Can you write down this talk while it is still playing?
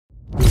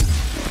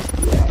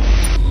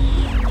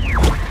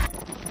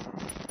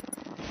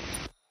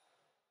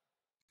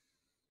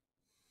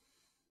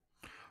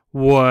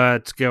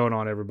What's going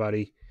on,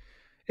 everybody?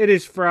 It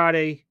is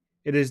Friday.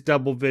 It is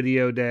double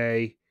video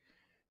day.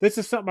 This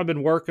is something I've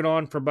been working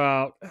on for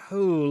about a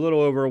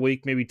little over a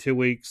week, maybe 2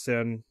 weeks,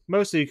 and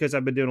mostly because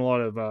I've been doing a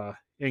lot of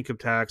income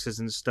taxes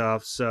and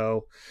stuff.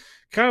 So,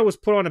 kind of was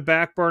put on a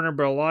back burner,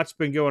 but a lot's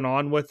been going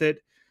on with it.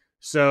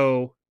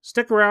 So,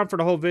 stick around for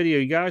the whole video.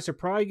 You guys are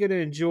probably going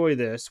to enjoy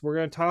this. We're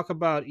going to talk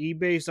about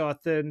eBay's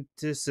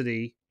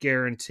authenticity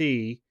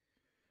guarantee.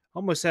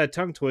 Almost had a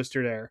tongue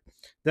twister there.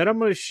 Then I'm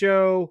going to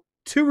show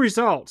two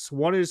results.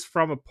 One is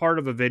from a part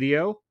of a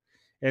video,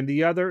 and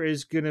the other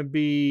is going to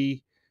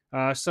be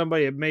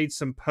somebody that made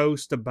some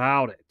post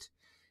about it.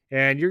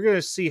 And you're going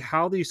to see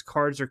how these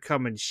cards are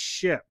coming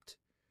shipped.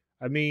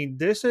 I mean,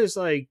 this is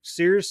like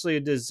seriously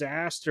a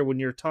disaster when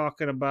you're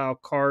talking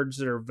about cards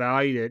that are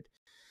valued at.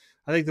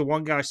 I think the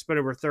one guy spent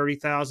over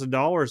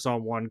 $30,000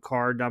 on one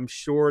card. And I'm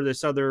sure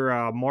this other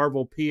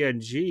Marvel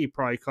PNG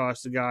probably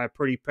cost the guy a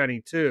pretty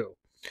penny too.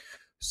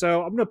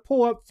 So I'm going to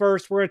pull up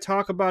first. We're going to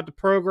talk about the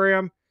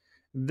program.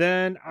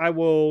 Then I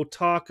will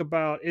talk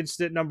about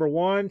incident number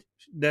one.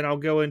 Then I'll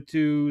go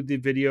into the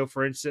video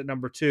for incident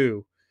number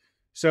two.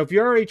 So if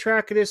you're already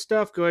tracking this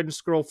stuff, go ahead and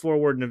scroll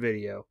forward in the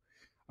video.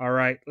 All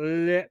right,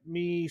 let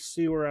me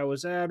see where I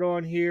was at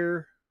on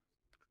here.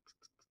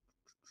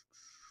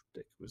 I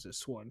think it was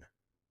this one.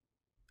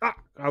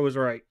 I was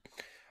right.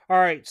 All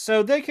right,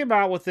 so they came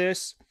out with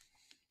this.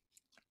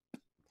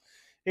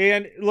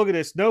 And look at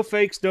this. No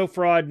fakes, no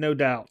fraud, no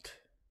doubt.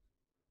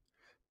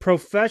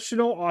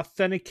 Professional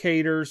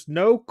authenticators,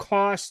 no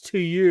cost to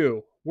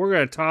you. We're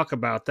going to talk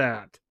about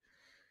that.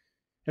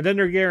 And then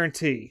their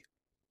guarantee.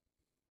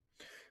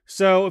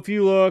 So if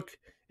you look,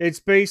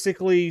 it's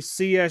basically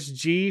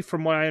CSG,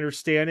 from what I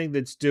understanding,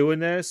 that's doing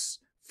this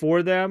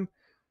for them.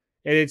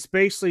 And it's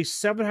basically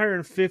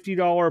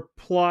 $750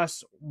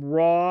 plus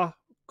raw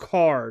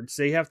cards.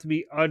 They have to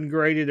be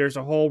ungraded. There's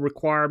a whole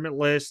requirement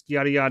list,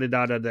 yada, yada,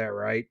 yada, there,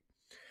 right?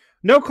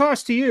 No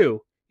cost to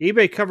you.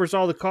 eBay covers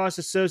all the costs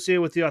associated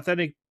with the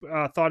authentication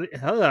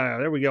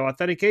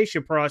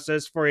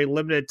process for a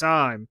limited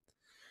time.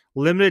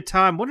 Limited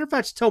time. Wonder if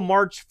that's till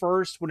March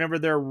 1st, whenever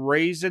they're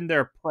raising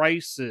their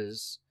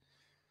prices.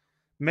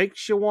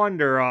 Makes you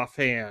wonder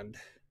offhand.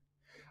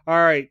 All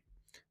right.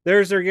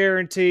 There's their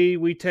guarantee.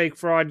 We take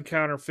fraud and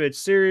counterfeit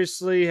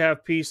seriously.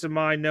 Have peace of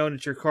mind knowing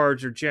that your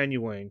cards are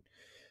genuine.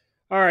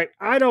 All right.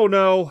 I don't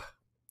know.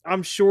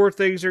 I'm sure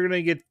things are going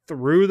to get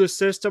through the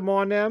system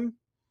on them.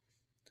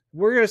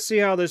 We're going to see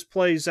how this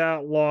plays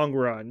out long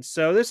run.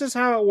 So this is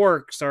how it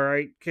works, all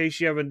right, in case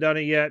you haven't done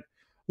it yet.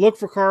 Look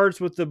for cards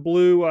with the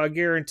blue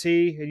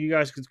guarantee, and you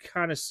guys can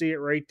kind of see it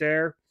right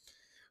there.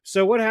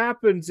 So what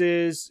happens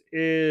is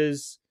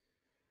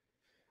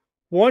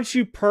once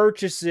you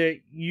purchase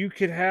it, you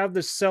can have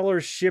the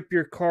seller ship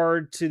your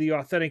card to the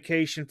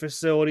authentication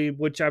facility,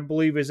 which I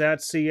believe is at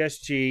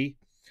CSG.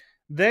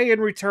 They,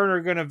 in return, are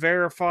going to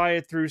verify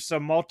it through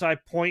some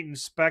multi-point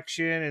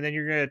inspection, and then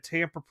you're going to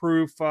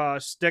tamper-proof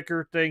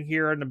sticker thing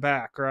here in the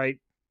back, right?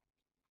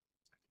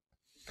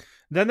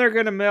 Then they're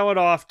going to mail it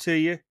off to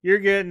you. You're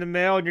getting the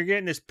mail, and you're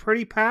getting this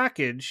pretty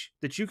package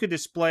that you could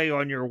display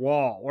on your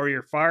wall or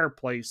your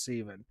fireplace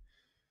even.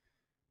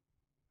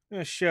 I'm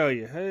going to show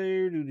you.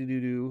 Hey,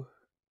 doo-doo-doo-doo.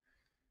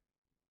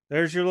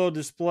 There's your little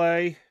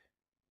display.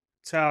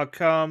 That's how it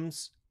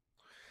comes.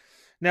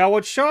 Now,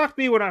 what shocked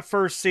me when I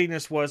first seen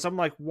this was, I'm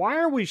like, why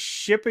are we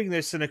shipping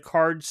this in a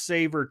card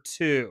saver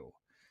 2?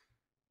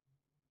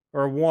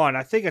 Or 1.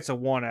 I think it's a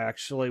 1,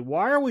 actually.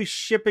 Why are we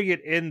shipping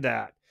it in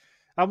that?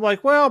 I'm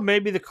like, well,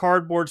 maybe the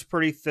cardboard's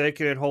pretty thick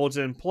and it holds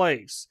it in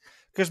place.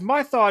 Because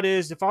my thought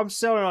is, if I'm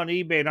selling on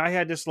eBay and I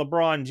had this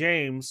LeBron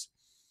James,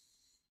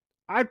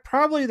 I'd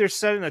probably either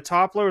send it in a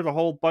top loader with a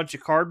whole bunch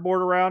of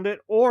cardboard around it,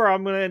 or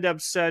I'm going to end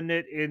up sending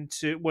it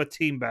into, with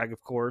team bag,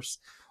 of course,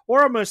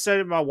 or I'm going to send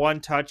it in my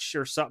one touch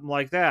or something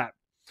like that.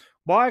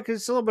 Why? Because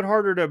it's a little bit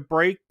harder to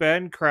break,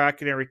 bend,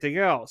 crack, and everything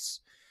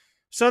else.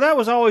 So that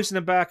was always in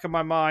the back of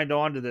my mind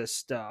onto this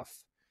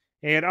stuff.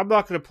 And I'm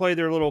not going to play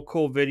their little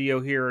cool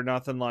video here or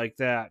nothing like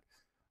that.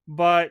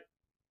 But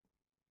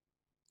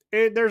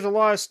there's a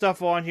lot of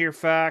stuff on here,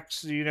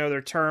 facts,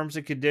 their terms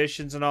and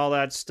conditions and all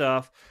that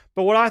stuff.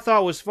 But what I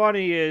thought was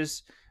funny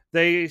is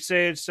they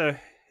say it's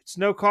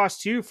no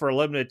cost to you for a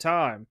limited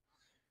time.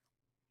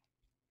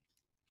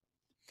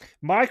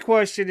 My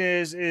question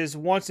is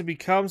once it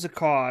becomes a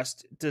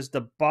cost, does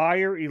the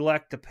buyer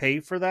elect to pay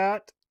for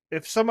that?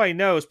 If somebody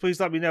knows, please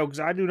let me know, because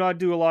I do not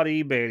do a lot of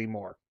eBay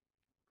anymore.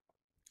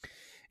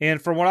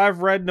 And from what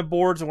I've read in the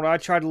boards and what I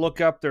tried to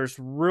look up, there's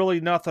really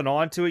nothing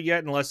onto it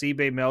yet unless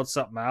eBay mailed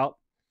something out.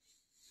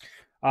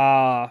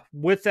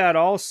 With that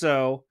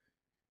also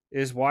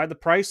is why the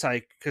price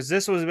hike, because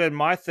this was been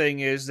my thing,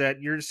 is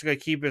that you're just going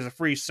to keep it as a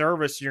free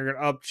service and you're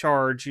going to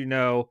upcharge,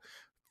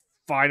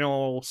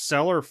 final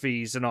seller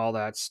fees and all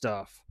that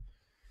stuff.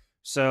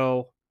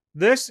 So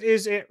this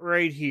is it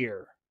right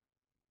here.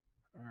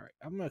 All right,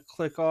 I'm going to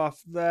click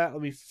off that.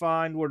 Let me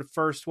find where the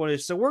first one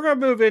is. So we're going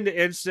to move into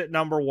incident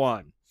number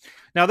 1.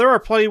 Now, there are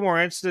plenty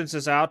more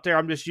instances out there.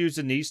 I'm just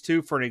using these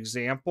two for an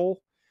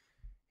example.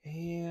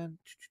 And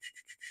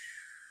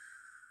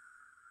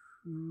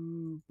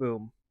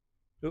Boom.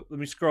 Oop, let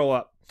me scroll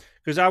up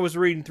because I was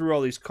reading through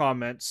all these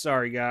comments.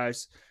 Sorry,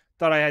 guys.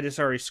 Thought I had this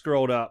already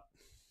scrolled up.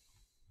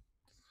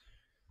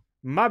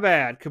 My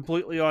bad.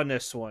 Completely on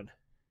this one.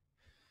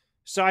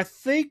 So I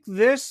think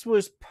this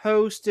was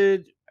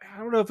posted. I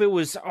don't know if it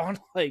was on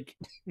like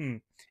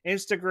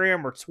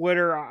Instagram or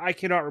Twitter. I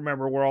cannot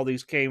remember where all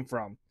these came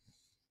from.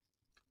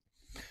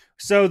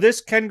 So this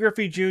Ken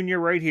Griffey Jr.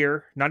 right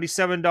here,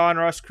 97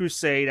 Donruss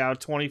Crusade out of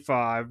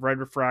 25, red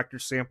refractor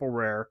sample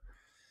rare.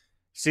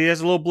 See,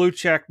 there's a little blue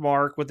check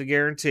mark with the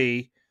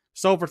guarantee.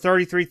 Sold for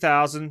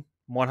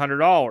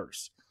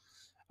 $33,100.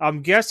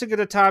 I'm guessing at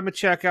the time of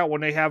checkout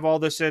when they have all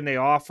this in, they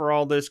offer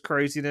all this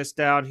craziness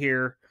down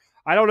here.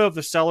 I don't know if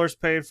the seller's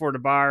paying for the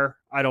buyer.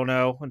 I don't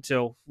know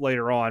until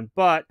later on.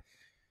 But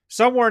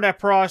somewhere in that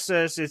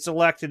process, it's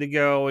elected to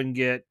go and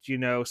get,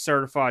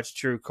 certified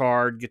true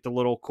card, get the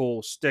little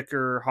cool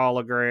sticker,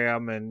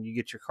 hologram, and you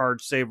get your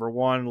card saver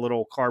one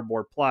little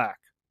cardboard plaque.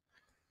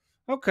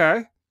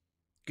 Okay,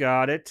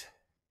 got it.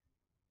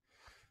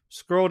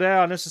 Scroll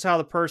down. This is how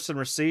the person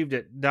received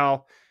it.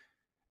 Now,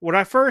 when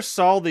I first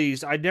saw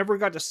these, I never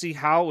got to see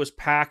how it was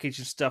packaged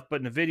and stuff, but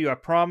in the video, I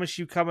promise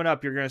you coming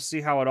up, you're going to see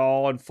how it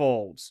all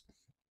unfolds.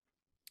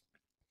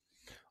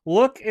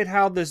 Look at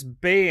how this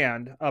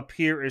band up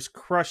here is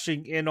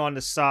crushing in on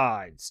the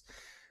sides.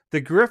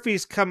 The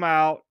Griffies come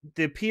out.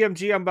 The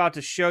PMG I'm about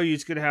to show you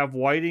is going to have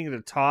whiting at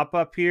the top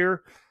up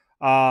here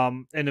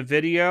in the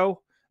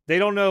video. They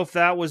don't know if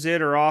that was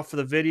it or off of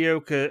the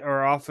video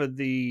or off of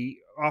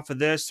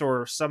this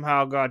or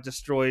somehow got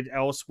destroyed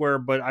elsewhere.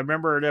 But I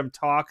remember them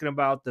talking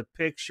about the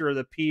picture of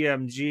the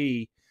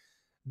PMG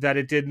that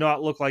it did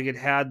not look like it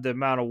had the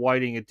amount of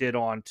whiting it did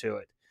onto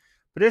it.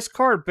 But this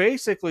card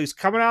basically is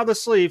coming out of the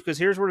sleeve because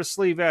here's where the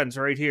sleeve ends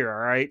right here, all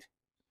right?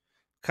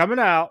 Coming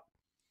out.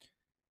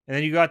 And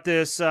then you got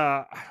this,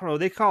 I don't know,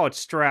 they call it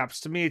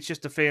straps. To me, it's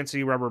just a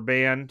fancy rubber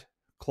band,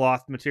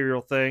 cloth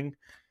material thing.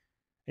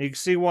 And you can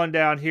see one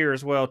down here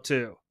as well,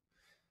 too.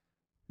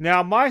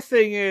 Now, my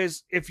thing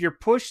is, if you're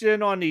pushing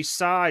in on these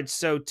sides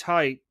so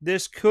tight,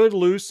 this could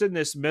loosen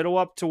this middle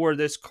up to where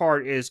this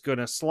card is going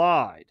to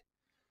slide.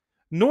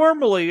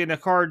 Normally, in a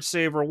card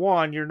saver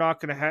one, you're not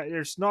going to have,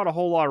 there's not a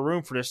whole lot of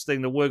room for this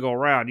thing to wiggle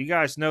around. You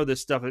guys know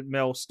this stuff, it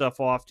melts stuff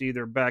off to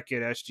either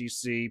Beckett,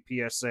 SGC,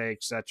 PSA,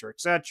 etc.,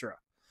 etc.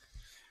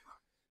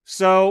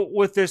 So,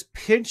 with this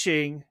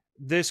pinching,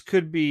 this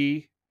could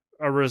be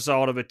a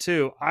result of it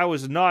too. I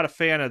was not a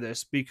fan of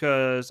this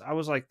because I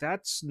was like,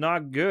 that's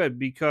not good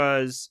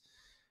because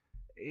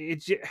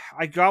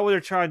I got what they're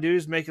trying to do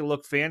is make it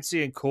look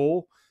fancy and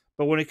cool.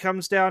 But when it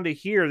comes down to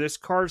here, this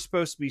card's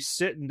supposed to be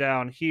sitting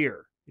down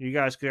here. You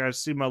guys can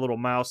see my little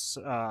mouse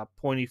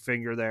pointy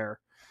finger there.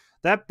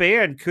 That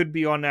band could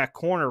be on that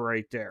corner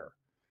right there.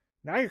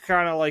 Now you're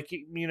kind of like,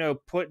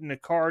 putting the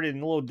card in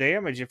a little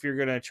damage if you're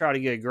going to try to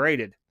get it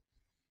graded.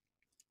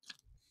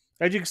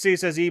 As you can see, it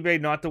says eBay,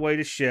 not the way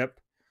to ship.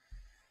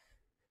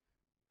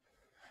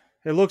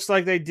 It looks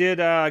like they did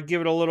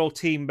give it a little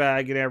team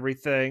bag and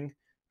everything.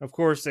 Of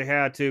course, they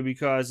had to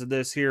because of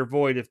this here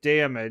void if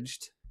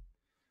damaged.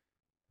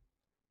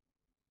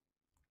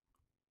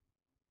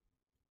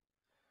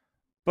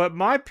 But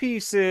my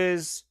piece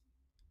is,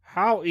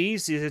 how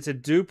easy is it to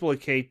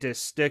duplicate this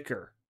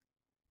sticker?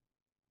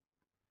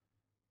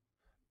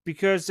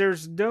 Because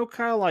there's no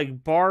kind of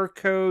like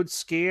barcode,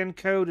 scan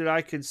code that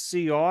I could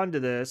see onto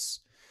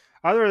this,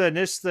 other than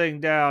this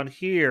thing down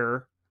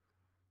here,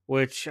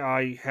 which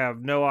I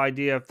have no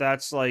idea if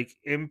that's like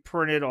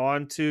imprinted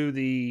onto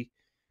the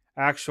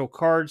actual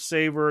card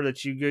saver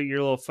that you get your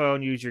little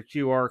phone, use your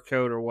QR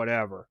code or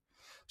whatever.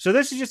 So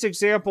this is just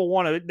example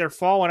one of it. They're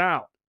falling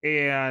out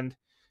and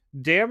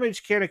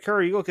damage can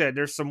occur. You look at it,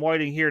 there's some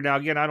whiting here. Now,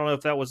 again, I don't know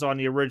if that was on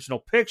the original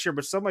picture,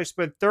 but somebody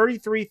spent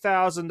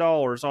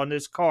 $33,000 on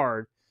this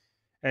card,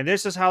 and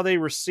this is how they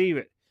receive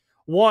it.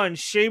 One,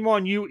 shame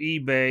on you,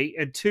 eBay,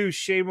 and two,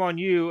 shame on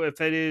you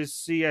if it is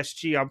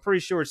CSG. I'm pretty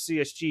sure it's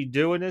CSG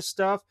doing this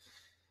stuff,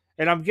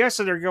 and I'm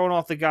guessing they're going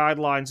off the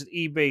guidelines that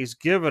eBay's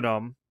giving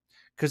them,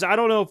 because I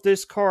don't know if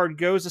this card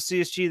goes to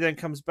CSG, then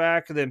comes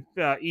back, and then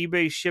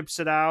eBay ships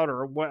it out,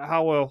 or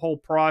how a whole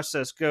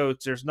process goes.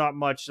 There's not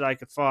much that I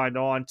could find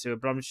onto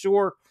it, but I'm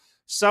sure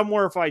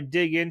somewhere if I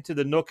dig into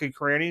the nook and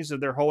crannies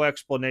of their whole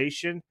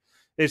explanation,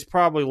 it's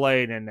probably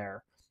laying in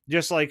there.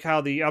 Just like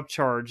how the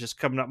upcharge is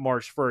coming up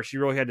March 1st,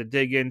 you really had to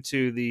dig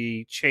into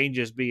the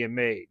changes being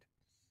made.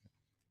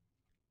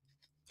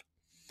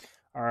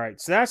 All right,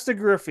 so that's the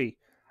Griffey.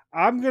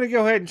 I'm going to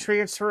go ahead and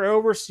transfer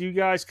over so you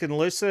guys can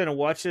listen and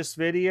watch this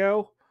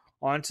video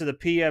onto the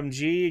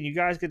PMG, and you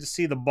guys get to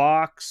see the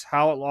box,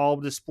 how it all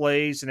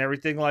displays, and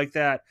everything like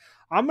that.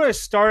 I'm going to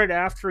start it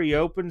after he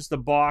opens the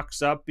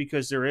box up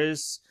because there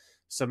is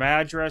some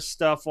address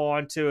stuff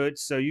onto it,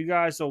 so you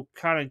guys will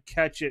kind of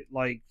catch it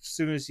like as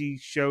soon as he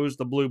shows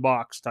the blue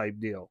box type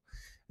deal.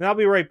 And I'll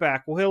be right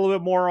back. We'll hit a little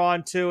bit more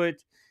onto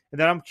it,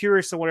 and then I'm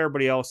curious on what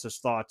everybody else's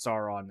thoughts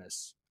are on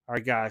this. All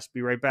right, guys,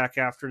 be right back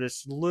after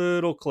this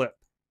little clip.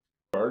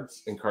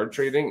 Cards and card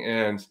trading,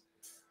 and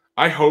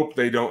I hope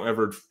they don't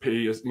ever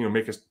pay us,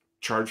 make us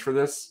charge for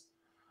this.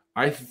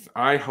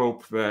 I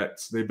hope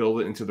that they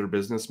build it into their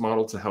business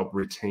model to help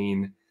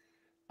retain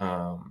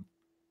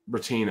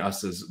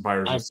us as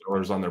buyers and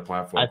sellers on their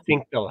platform. I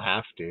think they'll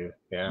have to.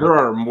 Yeah. There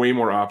are way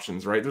more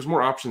options, right? There's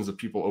more options of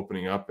people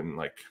opening up and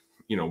like,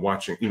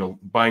 watching,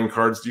 buying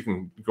cards. You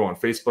can go on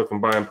Facebook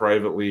and buy them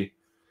privately.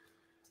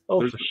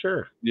 Oh, for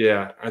sure.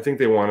 Yeah, I think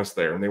they want us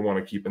there, and they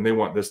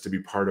want this to be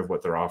part of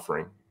what they're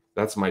offering.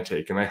 That's my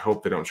take, and I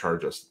hope they don't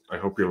charge us. I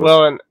hope you're listening.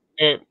 Well,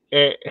 and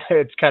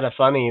it's kind of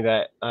funny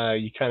that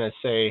you kind of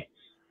say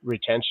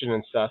retention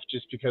and stuff,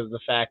 just because of the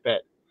fact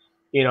that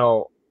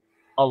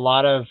a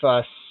lot of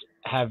us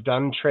have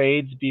done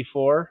trades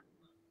before,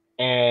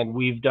 and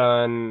we've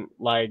done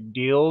like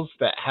deals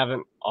that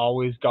haven't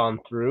always gone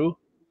through.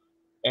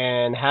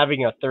 And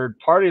having a third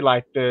party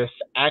like this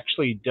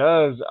actually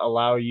does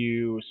allow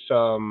you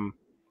some,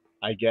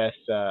 I guess,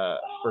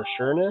 for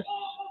sureness,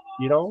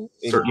 in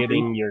Certainty.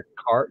 getting your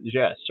card.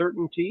 Yeah,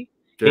 certainty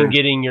in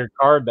getting your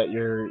card that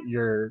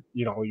you're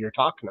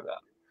talking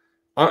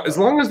about. As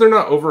long as they're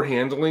not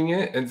overhandling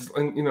it, and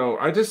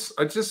I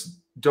just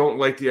don't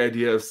like the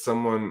idea of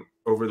someone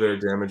over there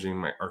damaging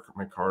my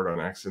card on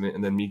accident,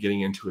 and then me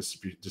getting into a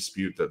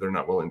dispute that they're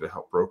not willing to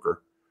help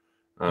broker.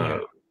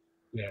 Yeah,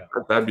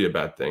 that'd be a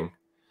bad thing.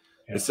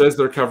 Yeah. It says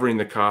they're covering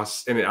the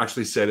costs, and it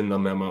actually said in the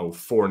memo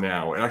for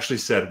now. It actually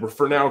said we're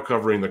for now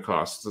covering the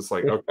costs. It's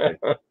like, okay,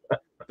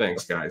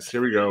 thanks guys.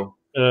 Here we go.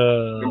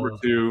 Number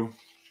 2.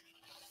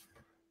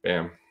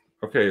 Bam.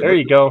 Okay. There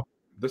you go.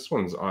 This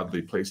one's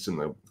oddly placed in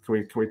the.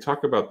 Can we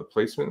talk about the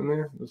placement in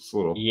there? This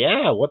little.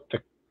 Yeah. What the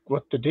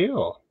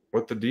deal?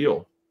 What the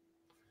deal?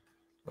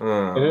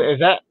 Is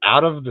that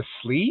out of the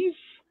sleeve?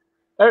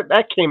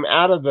 That came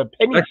out of the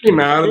penny. That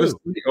came out of the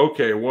sleeve.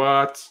 Okay.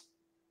 What?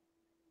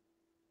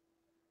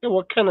 Yeah,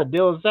 what kind of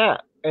deal is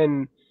that?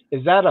 And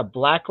is that a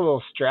black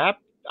little strap?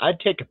 I'd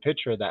take a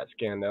picture of that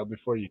Scandal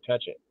before you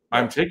touch it.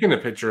 I'm taking a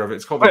picture of it.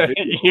 It's called a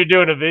video. You're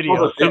doing a video.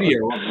 It's called a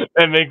video.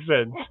 That makes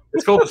sense.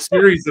 It's called a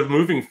series of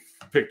moving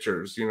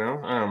pictures,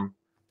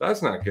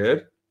 That's not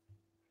good.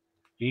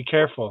 Be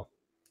careful.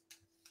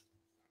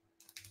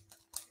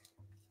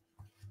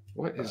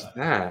 What is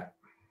that?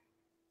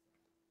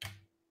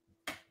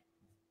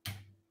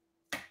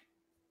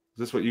 Is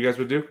this what you guys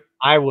would do?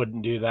 I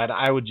wouldn't do that.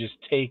 I would just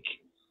take.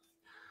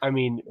 I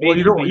mean, well,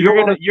 you're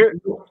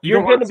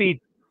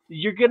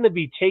gonna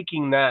be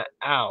taking that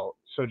out.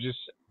 So just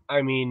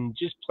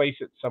place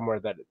it somewhere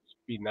that it's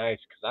be nice,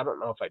 because I don't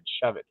know if I'd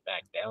shove it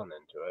back down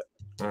into it.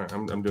 All right,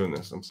 I'm doing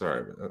this. I'm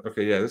sorry.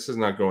 Okay, yeah, this is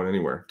not going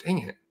anywhere. Dang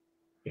it.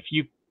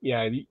 You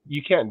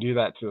can't do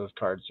that to those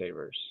card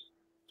savers.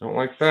 Don't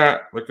like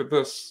that. Look at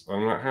this.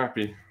 I'm not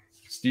happy.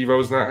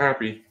 Steve-O's not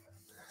happy.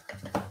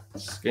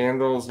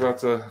 Scandal's about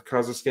to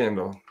cause a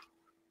scandal.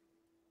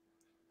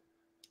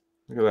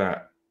 Look at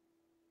that.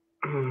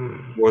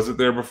 Was it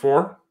there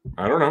before?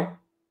 I don't know.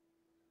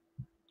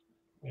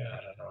 Yeah, I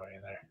don't know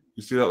either.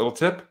 You see that little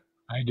tip?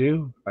 I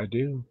do. Are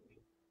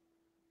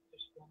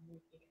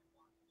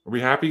we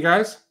happy,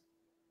 guys?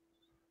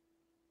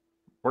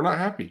 We're not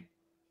happy.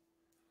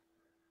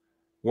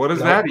 What is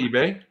that,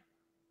 eBay?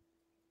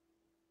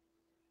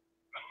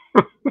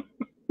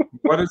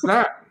 What is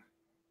that?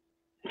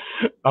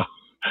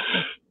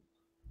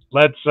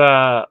 Let's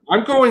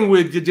I'm going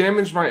with you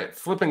damaged my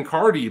flipping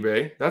card,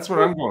 eBay. That's what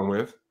I'm going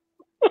with.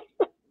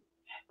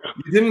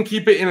 You didn't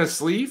keep it in a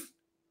sleeve?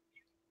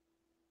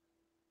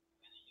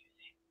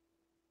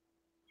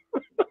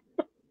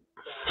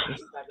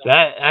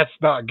 That's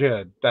not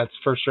good. That's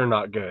for sure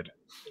not good.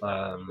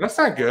 That's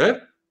not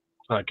good.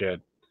 Not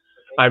good.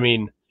 I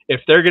mean,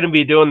 if they're going to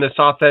be doing this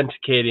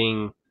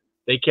authenticating,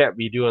 they can't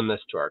be doing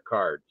this to our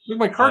cards. Look,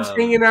 my card's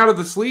hanging out of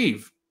the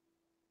sleeve.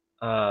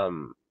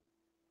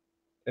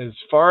 As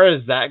far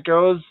as that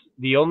goes,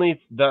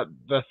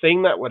 the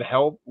thing that would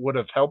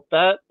have helped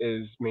that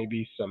is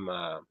maybe some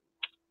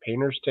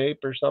painter's tape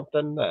or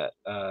something that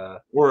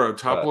or a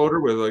top loader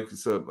with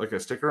like a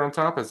sticker on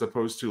top, as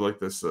opposed to like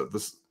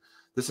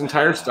this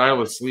entire style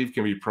of sleeve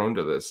can be prone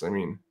to this. I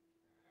mean,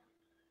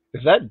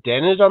 is that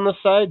dented on the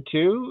side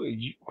too?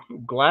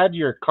 Glad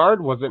your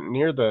card wasn't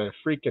near the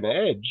freaking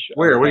edge.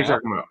 Where? What are you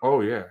talking about?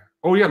 Oh yeah.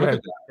 Look at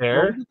that.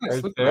 There.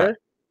 Right there.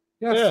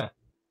 Yes. Yeah.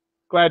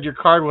 Glad your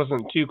card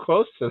wasn't too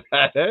close to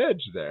that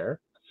edge there.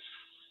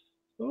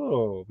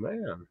 Oh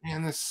man.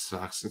 Man, this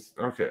sucks.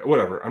 Okay,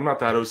 whatever. I'm not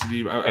that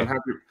OCD. I'm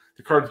happy.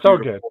 The card's so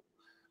good.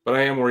 But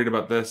I am worried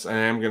about this. I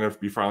am going to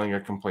be filing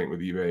a complaint with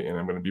eBay, and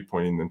I'm going to be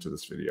pointing them to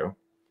this video.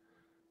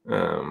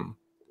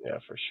 Yeah,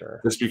 for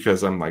sure. Just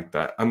because I'm like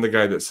that. I'm the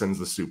guy that sends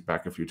the soup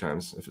back a few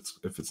times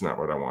if it's not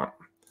what I want.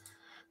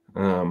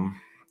 And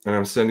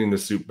I'm sending the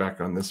soup back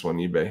on this one,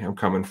 eBay. I'm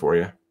coming for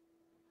you.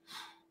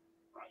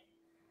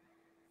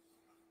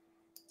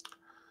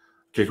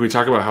 Okay, can we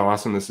talk about how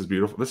awesome this is?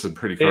 Beautiful. This is a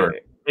pretty card.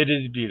 It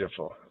is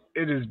beautiful.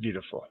 It is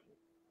beautiful.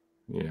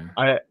 Yeah.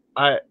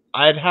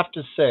 I'd have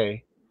to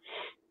say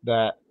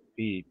that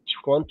the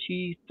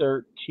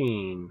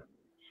 2013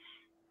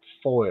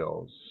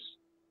 foils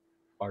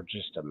are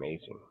just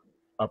amazing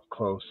up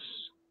close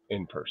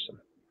in person.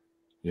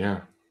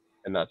 Yeah.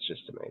 And that's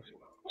just amazing.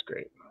 It's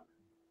great.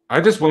 I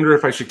just wonder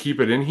if I should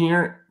keep it in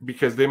here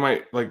because they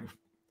might like.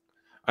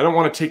 I don't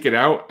want to take it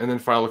out and then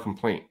file a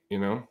complaint, you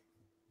know.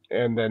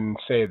 And then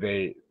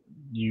say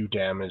you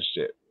damaged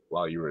it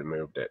while you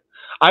removed it.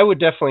 I would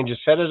definitely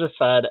just set it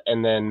aside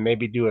and then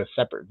maybe do a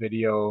separate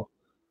video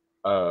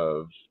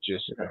of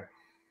just.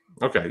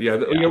 Okay, yeah.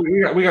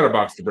 We got a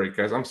box to break,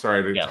 guys. I'm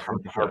sorry to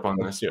harp on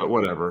this, but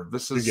whatever.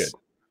 This is good.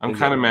 I'm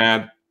kind of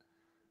mad.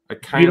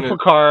 Beautiful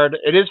card.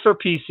 It is for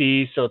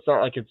PC, so it's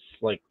not like it's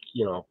like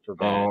for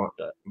bad.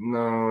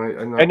 No,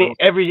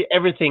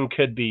 everything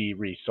could be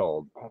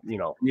resold.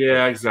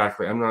 Yeah,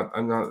 exactly. I'm not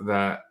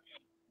that.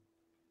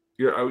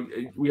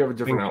 We have a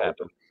different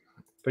outlook.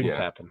 Things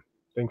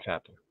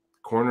happen.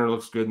 Corner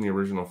looks good in the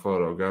original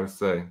photo. Gotta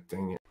say,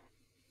 dang it.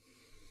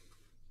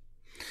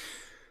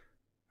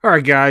 All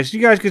right, guys.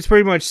 You guys can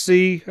pretty much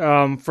see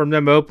from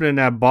them opening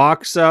that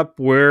box up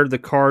where the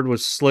card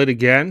was slid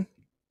again.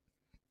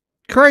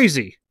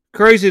 Crazy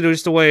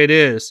just the way it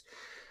is.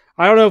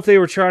 I don't know if they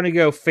were trying to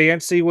go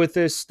fancy with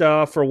this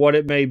stuff or what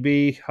it may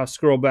be. I'll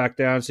scroll back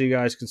down so you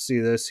guys can see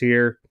this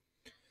here.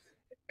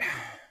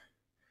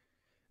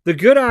 The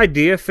good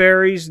idea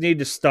fairies need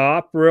to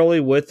stop really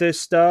with this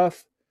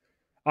stuff.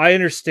 I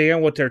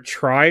understand what they're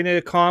trying to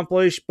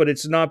accomplish, but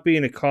it's not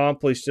being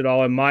accomplished at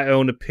all in my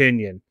own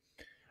opinion.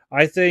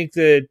 I think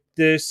that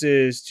this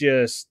is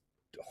just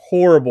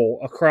horrible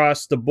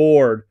across the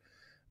board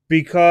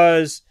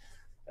because,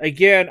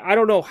 again, I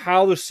don't know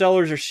how the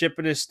sellers are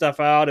shipping this stuff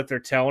out if they're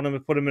telling them to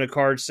put them in a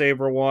card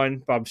saver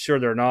one, but I'm sure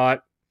they're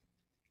not.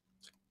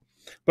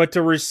 But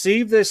to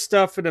receive this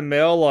stuff in the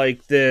mail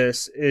like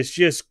this is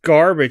just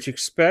garbage,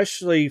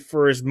 especially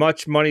for as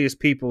much money as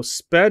people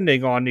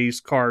spending on these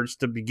cards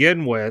to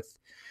begin with.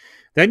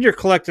 Then you're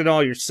collecting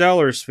all your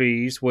seller's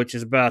fees, which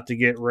is about to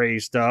get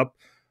raised up.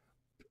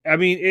 I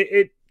mean,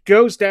 it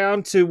goes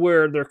down to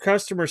where their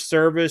customer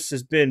service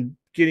has been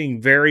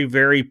getting very,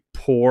 very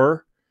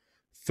poor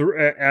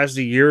as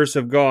the years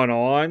have gone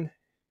on.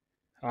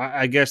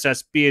 I guess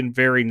that's being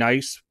very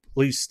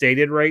nicely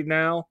stated right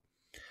now.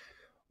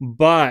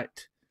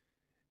 But,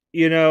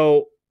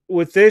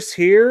 with this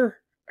here,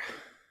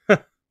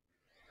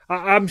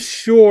 I'm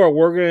sure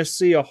we're going to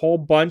see a whole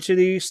bunch of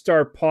these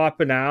start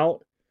popping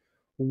out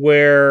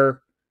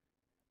where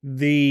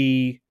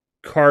the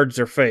cards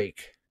are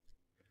fake.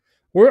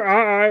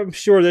 I'm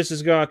sure this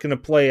is not going to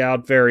play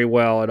out very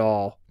well at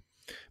all.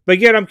 But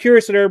again, I'm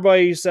curious what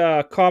everybody's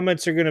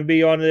comments are going to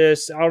be on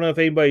this. I don't know if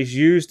anybody's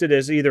used it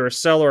as either a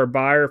seller or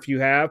buyer. If you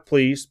have,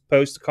 please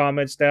post the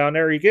comments down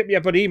there. You get me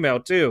up an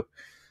email too.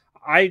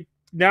 I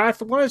want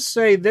to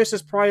say this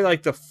is probably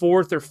like the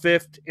 4th or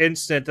 5th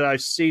instant that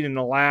I've seen in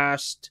the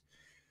last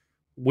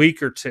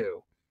week or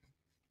two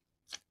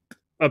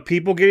of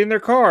people getting their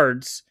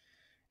cards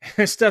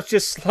and stuff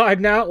just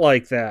sliding out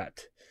like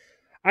that.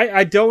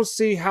 I don't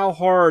see how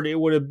hard it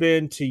would have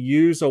been to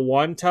use a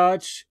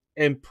one-touch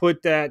and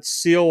put that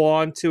seal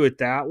onto it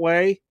that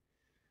way.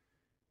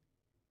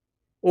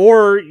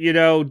 Or,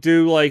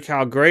 do like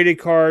how graded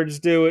cards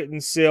do it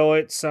and seal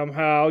it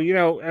somehow.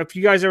 If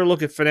you guys ever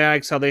look at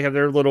Fanatics, how they have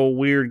their little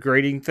weird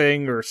grading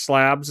thing or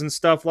slabs and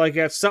stuff like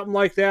that. Something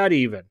like that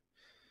even.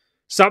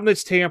 Something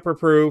that's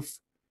tamper-proof.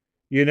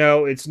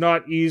 It's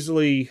not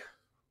easily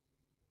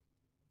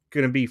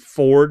going to be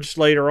forged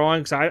later on.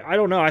 Because I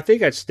don't know. I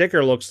think that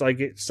sticker looks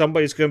like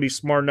somebody's going to be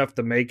smart enough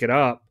to make it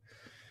up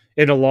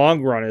in the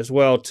long run as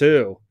well,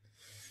 too.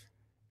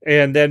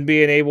 And then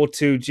being able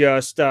to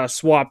just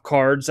swap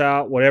cards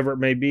out, whatever it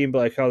may be, and be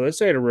like, oh,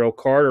 this ain't a real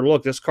card, or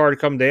look, this card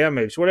come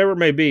damaged, whatever it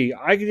may be.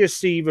 I can just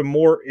see even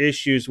more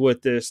issues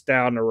with this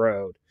down the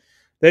road.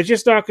 They're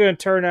just not going to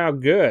turn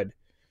out good.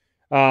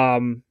 I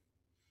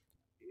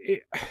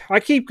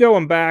keep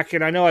going back,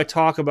 and I know I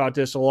talk about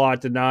this a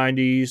lot, the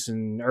 90s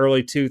and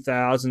early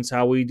 2000s,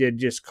 how we did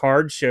just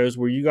card shows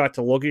where you got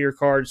to look at your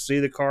card, see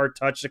the card,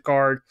 touch the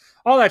card,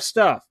 all that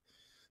stuff.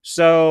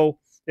 So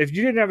if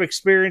you didn't have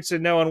experience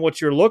in knowing what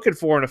you're looking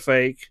for in a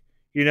fake,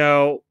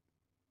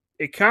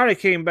 it kind of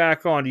came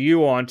back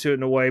onto it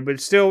in a way, but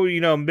it's still,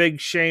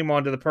 big shame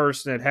onto the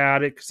person that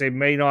had it because they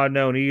may not have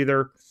known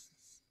either.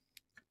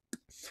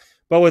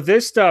 But with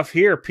this stuff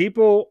here,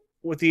 people,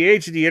 with the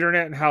age of the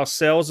internet and how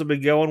sales have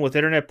been going with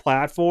internet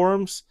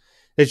platforms,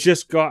 it's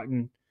just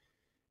gotten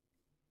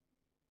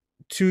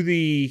to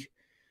the,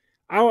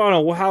 I don't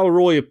know how to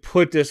really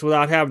put this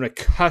without having a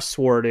cuss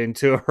word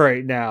into it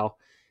right now.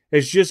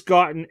 It's just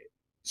gotten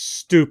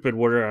stupid.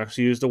 We're going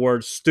to use the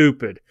word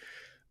stupid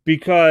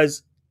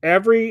because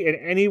every and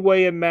any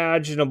way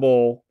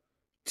imaginable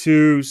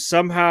to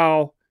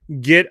somehow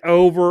get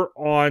over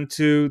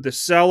onto the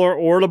seller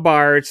or the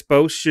buyer, it's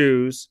both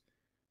shoes,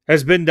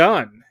 has been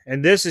done.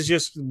 And this is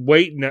just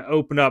waiting to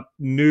open up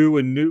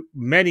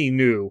many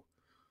new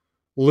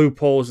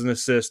loopholes in the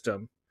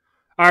system.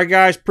 All right,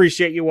 guys,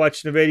 appreciate you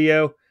watching the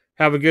video.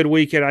 Have a good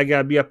weekend. I got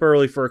to be up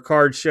early for a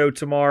card show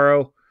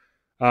tomorrow.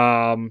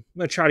 I'm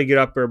going to try to get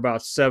up there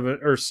about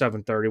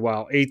 7:30.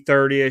 Wow,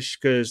 8:30-ish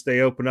because they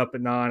open up at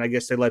 9. I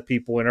guess they let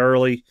people in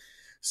early.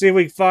 See if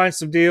we can find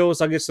some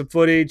deals. I'll get some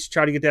footage.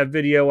 Try to get that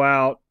video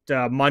out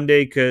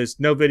Monday because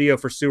no video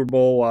for Super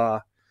Bowl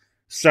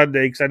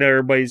Sunday because I know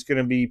everybody's going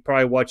to be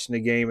probably watching the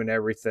game and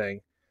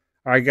everything.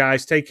 All right,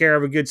 guys, take care.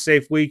 Have a good,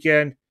 safe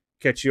weekend.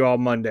 Catch you all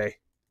Monday.